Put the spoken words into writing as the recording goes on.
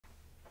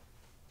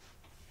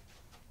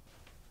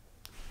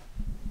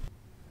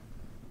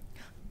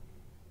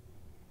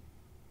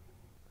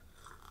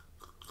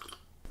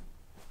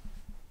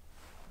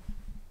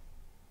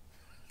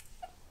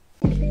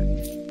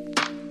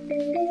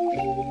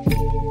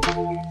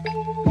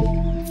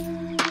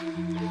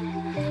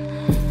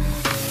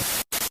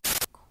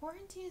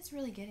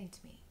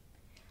to me.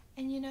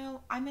 And you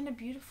know, I'm in a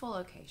beautiful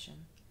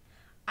location.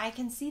 I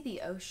can see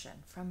the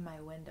ocean from my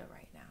window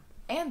right now,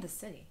 and the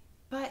city.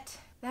 But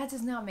that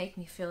does not make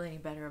me feel any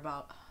better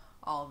about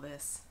all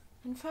this.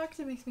 In fact,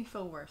 it makes me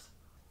feel worse.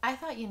 I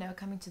thought, you know,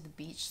 coming to the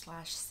beach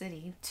 /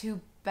 city,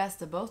 two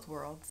best of both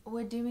worlds,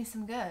 would do me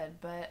some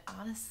good, but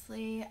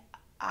honestly,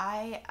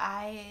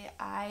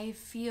 I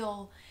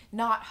feel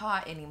not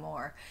hot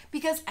anymore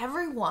because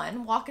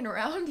everyone walking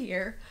around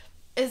here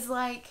is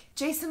like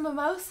Jason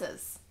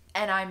Mimosas,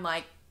 and I'm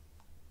like,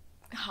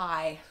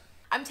 hi.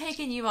 I'm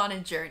taking you on a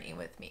journey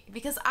with me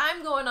because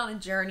I'm going on a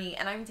journey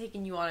and I'm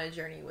taking you on a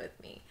journey with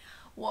me.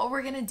 What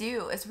we're gonna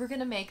do is we're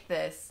gonna make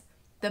this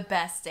the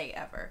best day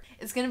ever.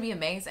 It's gonna be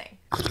amazing.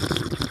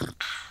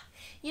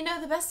 You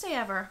know, the best day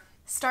ever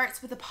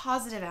starts with a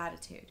positive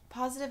attitude.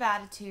 Positive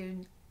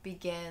attitude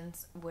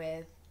begins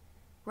with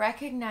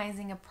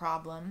recognizing a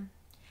problem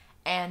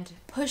and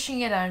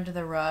pushing it under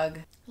the rug.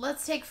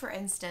 Let's take, for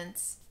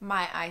instance,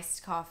 my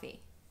iced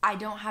coffee. I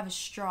don't have a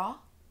straw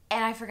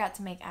and I forgot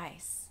to make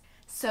ice.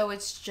 So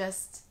it's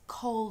just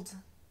cold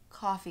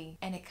coffee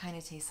and it kind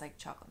of tastes like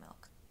chocolate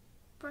milk.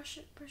 Brush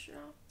it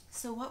off.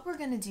 So what we're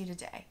gonna do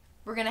today,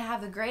 we're gonna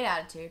have the great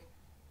attitude.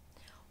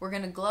 We're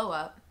gonna glow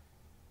up.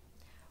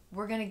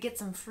 We're gonna get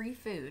some free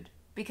food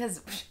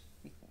because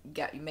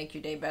you make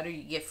your day better,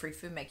 you get free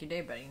food, make your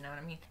day better, you know what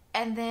I mean?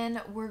 And then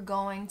we're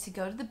going to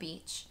go to the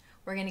beach.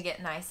 We're gonna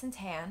get nice and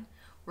tan.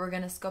 We're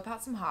gonna scope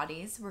out some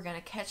hotties. We're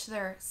gonna catch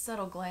their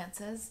subtle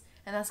glances,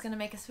 and that's gonna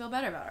make us feel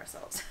better about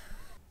ourselves.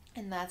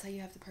 And that's how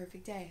you have the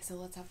perfect day. So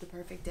let's have the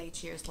perfect day.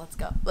 Cheers. Let's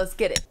go. Let's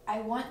get it. I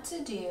want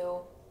to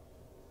do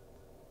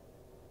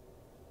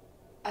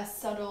a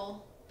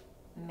subtle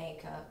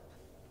makeup.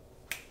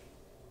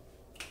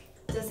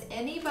 Does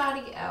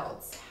anybody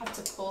else have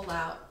to pull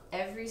out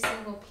every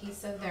single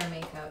piece of their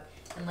makeup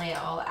and lay it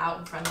all out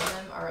in front of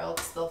them, or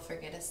else they'll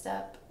forget a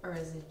step? Or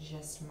is it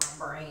just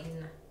my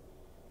brain?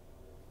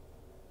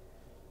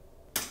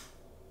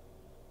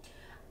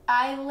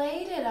 I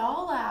laid it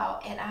all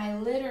out and I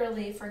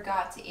literally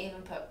forgot to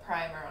even put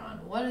primer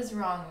on. What is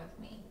wrong with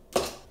me?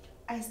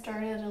 I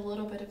started a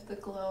little bit of the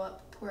glow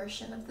up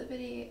portion of the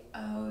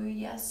video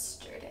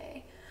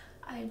yesterday.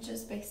 I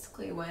just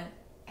basically went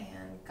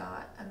and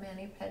got a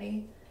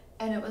mani-pedi.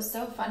 And it was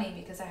so funny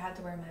because I had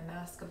to wear my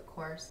mask, of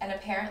course. And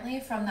apparently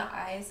from the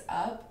eyes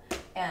up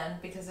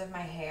and because of my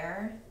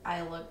hair,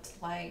 I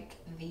looked like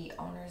the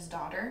owner's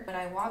daughter. When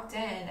I walked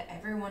in,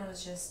 everyone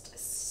was just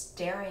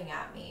staring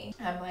at me.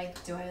 I'm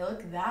like, do I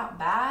look that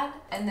bad?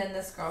 And then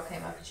this girl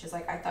came up and she was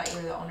like, I thought you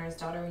were the owner's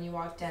daughter when you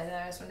walked in, and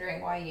I was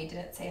wondering why you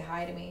didn't say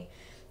hi to me.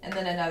 And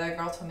then another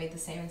girl told me the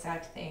same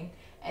exact thing.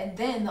 And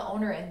then the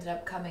owner ended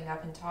up coming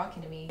up and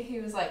talking to me. He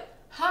was like,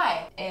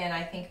 hi. And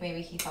I think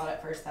maybe he thought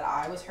at first that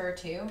I was her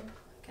too.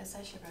 I guess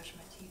I should brush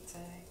my teeth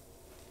today.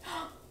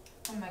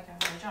 Oh my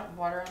god, I dropped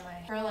water on my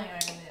curling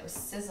iron and it was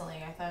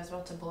sizzling. I thought it was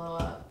about to blow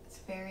up. It's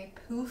very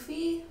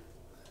poofy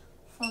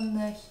from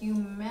the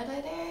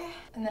humidity.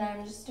 And then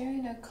I'm just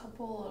doing a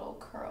couple little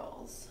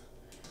curls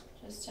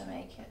just to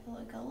make it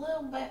look a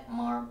little bit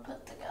more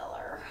put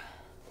together.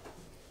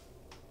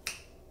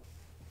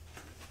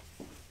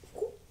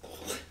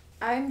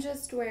 I'm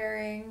just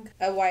wearing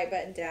a white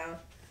button down,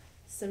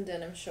 some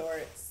denim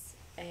shorts,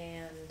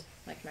 and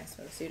like my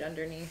swimsuit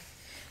underneath.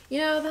 You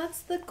know,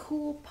 that's the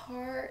cool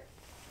part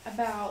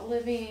about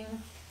living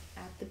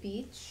at the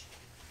beach.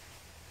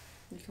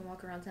 You can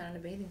walk around town in a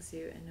bathing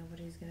suit and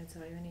nobody's gonna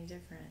tell you any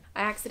different.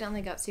 I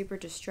accidentally got super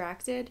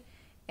distracted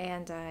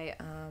and I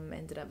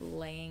ended up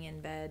laying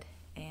in bed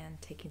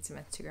and taking some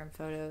Instagram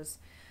photos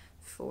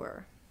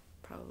for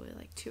probably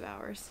like 2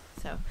 hours.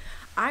 So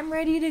I'm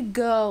ready to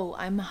go.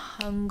 I'm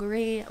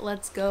hungry.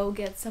 Let's go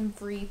get some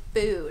free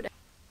food.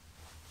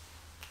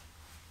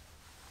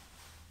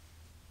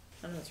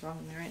 I don't know what's wrong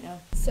with me right now.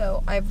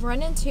 So I've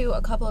run into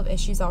a couple of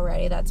issues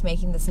already that's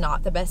making this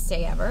not the best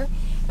day ever.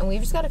 And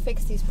we've just got to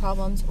fix these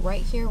problems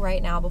right here,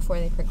 right now before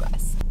they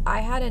progress.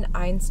 I had an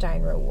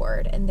Einstein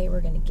reward and they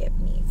were going to give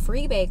me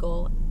free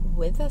bagel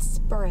with a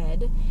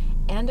spread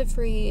and a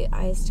free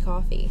iced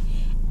coffee.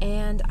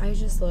 And I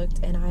just looked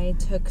and I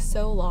took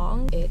so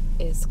long. It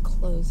is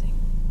closing.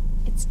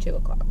 It's 2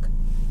 o'clock.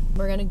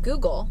 We're going to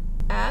Google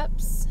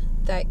apps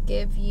that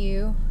give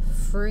you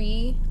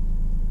free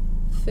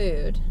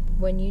food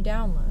when you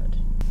download.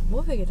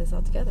 We'll figure this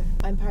out together.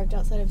 I'm parked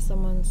outside of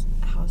someone's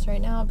house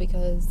right now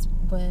because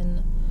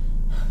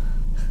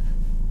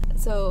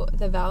so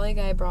the valet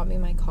guy brought me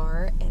my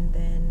car, and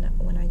then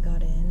when I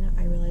got in,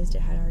 I realized it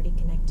had already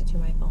connected to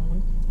my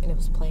phone and it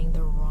was playing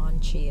the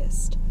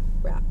raunchiest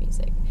rap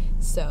music.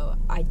 So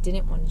I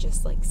didn't want to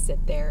just like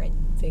sit there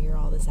and figure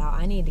all this out.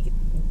 I need to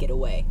get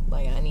away.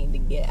 Like, I need to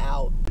get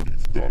out.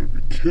 You've got to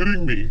be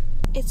kidding me.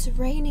 It's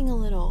raining a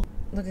little.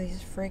 Look at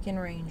these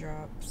freaking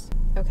raindrops.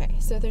 Okay,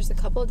 so there's a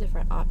couple of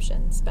different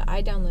options, but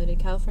I downloaded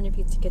California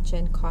Pizza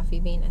Kitchen, Coffee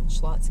Bean, and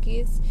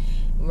Schlotzsky's.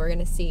 And we're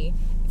gonna see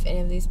if any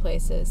of these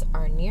places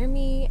are near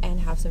me and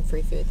have some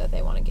free food that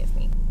they want to give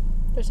me.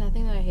 There's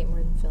nothing that I hate more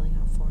than filling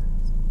out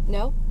forms.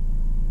 No,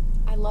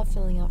 I love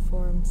filling out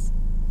forms.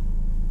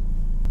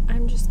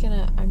 I'm just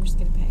gonna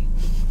pay.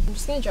 I'm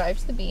just gonna drive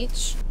to the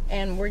beach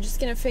and we're just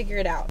gonna figure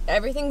it out.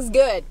 Everything's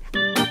good.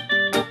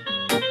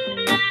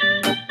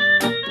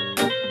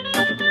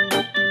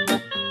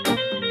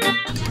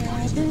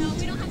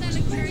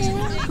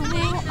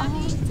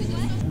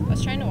 I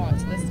was trying to walk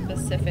to this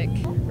specific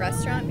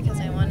restaurant because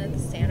I wanted the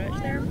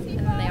sandwich there, and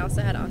then they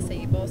also had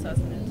acai bowl, so I was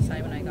going to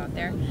decide when I got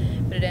there,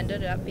 but it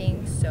ended up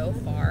being so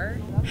far.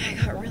 I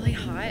got really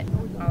hot.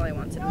 All I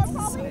wanted was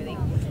a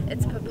smoothie.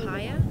 It's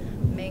papaya,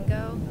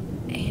 mango,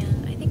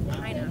 and I think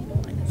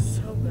pineapple, and it's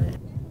so good.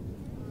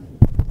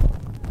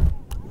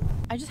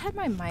 I just had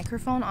my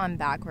microphone on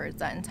backwards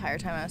that entire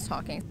time I was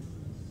talking.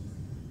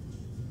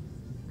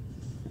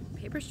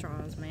 Paper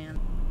straws, man.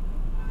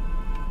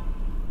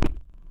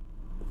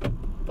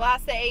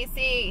 Blast the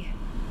AC.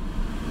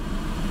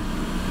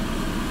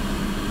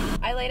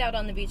 I laid out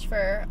on the beach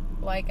for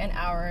like an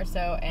hour or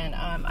so, and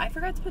I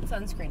forgot to put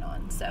sunscreen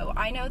on. So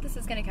I know this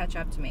is gonna catch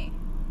up to me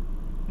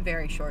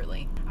very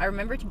shortly. I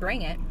remember to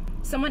bring it.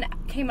 Someone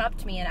came up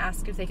to me and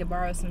asked if they could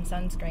borrow some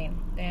sunscreen,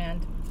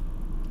 and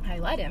I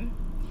let him,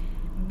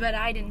 but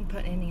I didn't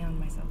put any on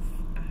myself.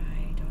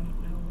 I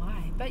don't know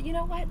why. But you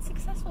know what?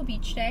 Successful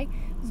beach day.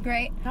 It was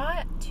great.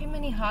 Not too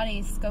many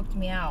hotties scoped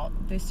me out,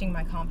 boosting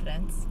my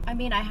confidence. I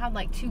mean, I had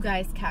like 2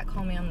 guys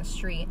catcall me on the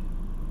street,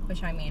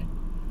 which I mean,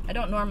 I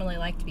don't normally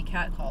like to be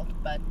catcalled,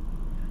 but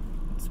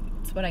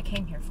it's what I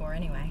came here for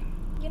anyway.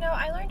 You know,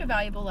 I learned a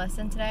valuable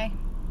lesson today.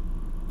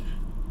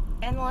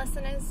 And the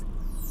lesson is,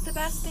 the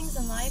best things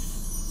in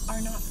life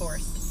are not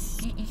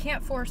forced. You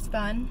can't force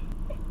fun.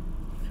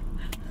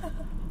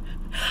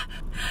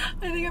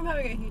 I think I'm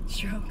having a heat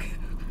stroke.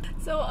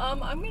 So, I'm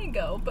gonna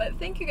go, but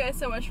thank you guys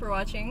so much for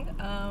watching.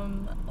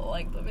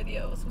 Like the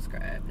video,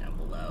 subscribe down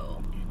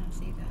below, and I'll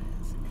see you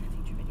guys in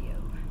a future video.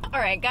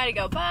 Alright, gotta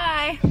go,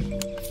 bye!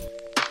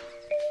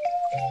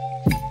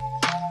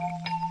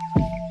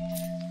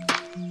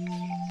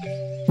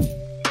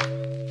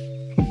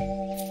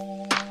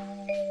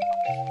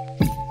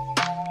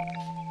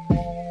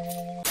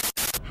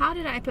 How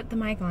did I put the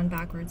mic on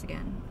backwards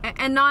again?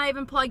 And not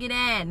even plug it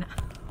in?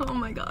 Oh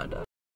my god.